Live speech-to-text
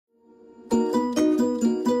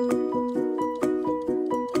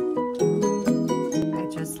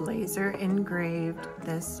engraved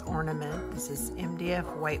this ornament. This is MDF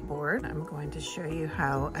whiteboard. I'm going to show you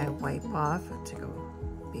how I wipe off. To go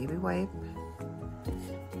baby wipe.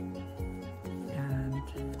 And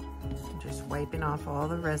just wiping off all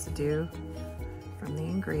the residue from the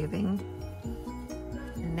engraving.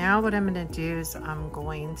 And now what I'm going to do is I'm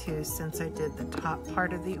going to, since I did the top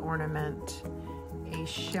part of the ornament a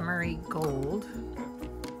shimmery gold,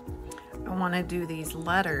 I want to do these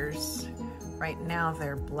letters. Right now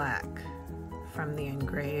they're black from the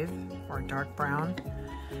engrave, or dark brown.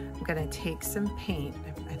 I'm going to take some paint.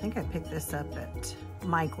 I think I picked this up at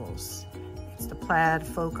Michael's. It's the Plaid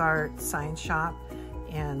Folk Art Sign Shop,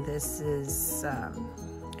 and this is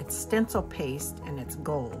it's stencil paste and it's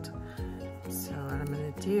gold. So what I'm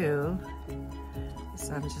going to do is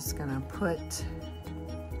I'm just going to put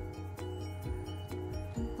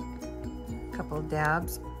a couple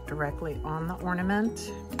dabs directly on the ornament.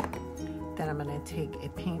 Then I'm going to take a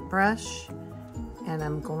paintbrush and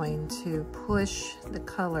I'm going to push the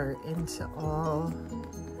color into all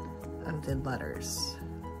of the letters.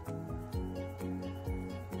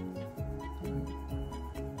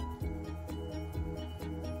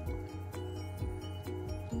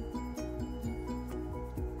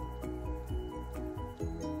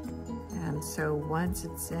 And so once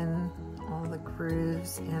it's in all the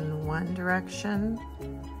grooves in one direction,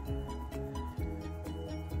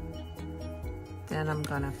 then I'm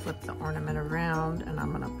gonna flip the ornament around and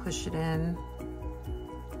I'm gonna push it in.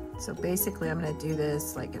 So basically I'm gonna do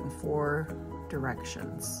this like in 4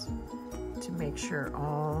 directions to make sure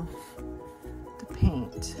all the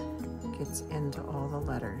paint gets into all the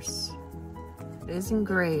letters. It is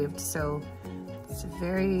engraved, so it's a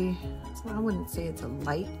very, I wouldn't say it's a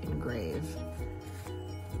light engrave,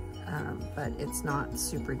 but it's not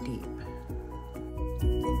super deep.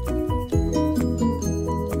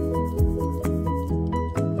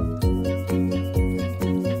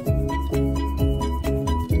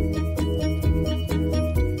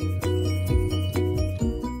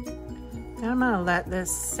 I'm gonna let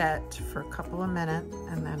this set for a couple of minutes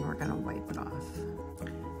and then we're gonna wipe it off.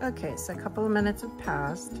 Okay, so a couple of minutes have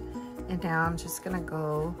passed and now I'm just gonna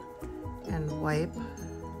go and wipe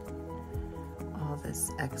all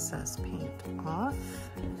this excess paint off.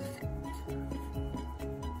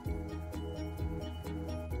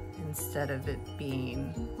 Instead of it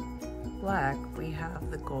being black, we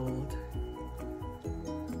have the gold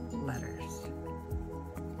letters.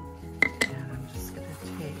 And I'm just gonna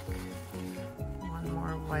take one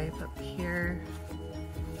more wipe up here,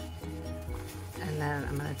 and then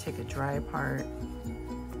I'm going to take a dry part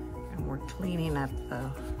and we're cleaning up the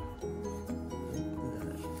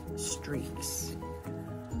streaks.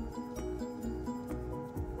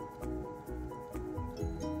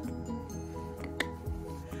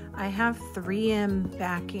 I have 3M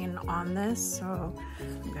backing on this, so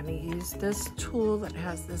I'm going to use this tool that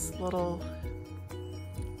has this little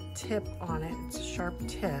tip on it. It's a sharp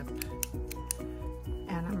tip.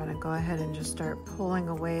 And I'm gonna go ahead and just start pulling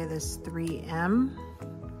away this 3M.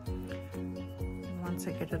 And once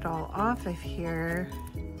I get it all off of here,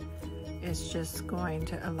 it's just going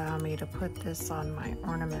to allow me to put this on my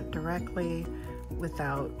ornament directly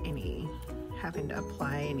without having to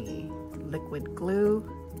apply any liquid glue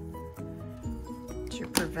to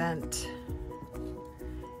prevent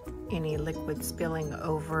any liquid spilling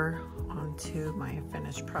over onto my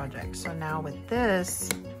finished project. So now with this,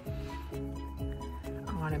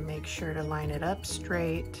 I want to make sure to line it up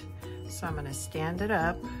straight. So I'm going to stand it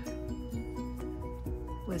up.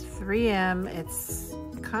 With 3M, it's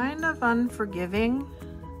kind of unforgiving.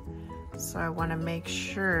 So I want to make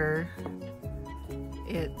sure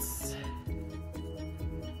it's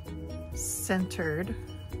centered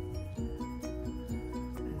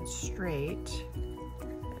and straight.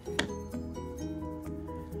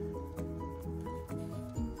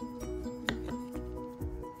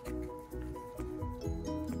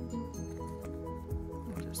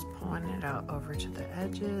 It out over to the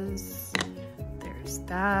edges. There's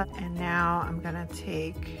that. And now I'm gonna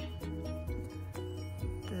take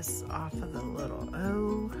this off of the little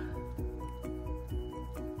O.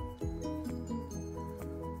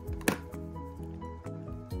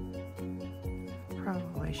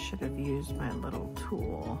 Probably should have used my little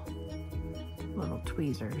tool, little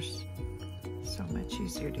tweezers. So much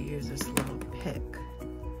easier to use this little pick.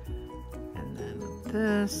 And then with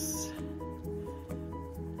this,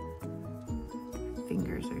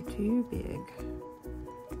 fingers are too big.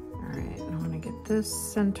 All right, I want to get this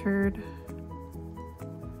centered.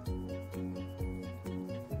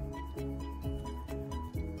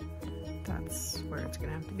 That's that's where it's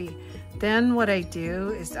gonna have to be. Then what I do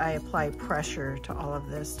is I apply pressure to all of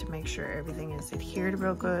this to make sure everything is adhered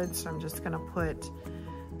real good. So I'm just gonna put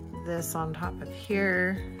this on top of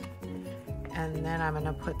here, and then I'm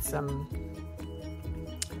gonna put some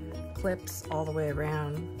clips all the way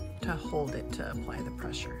around to hold it to apply the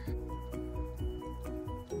pressure.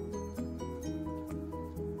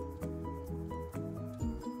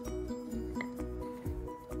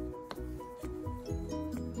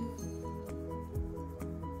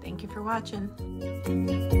 Thank you for watching.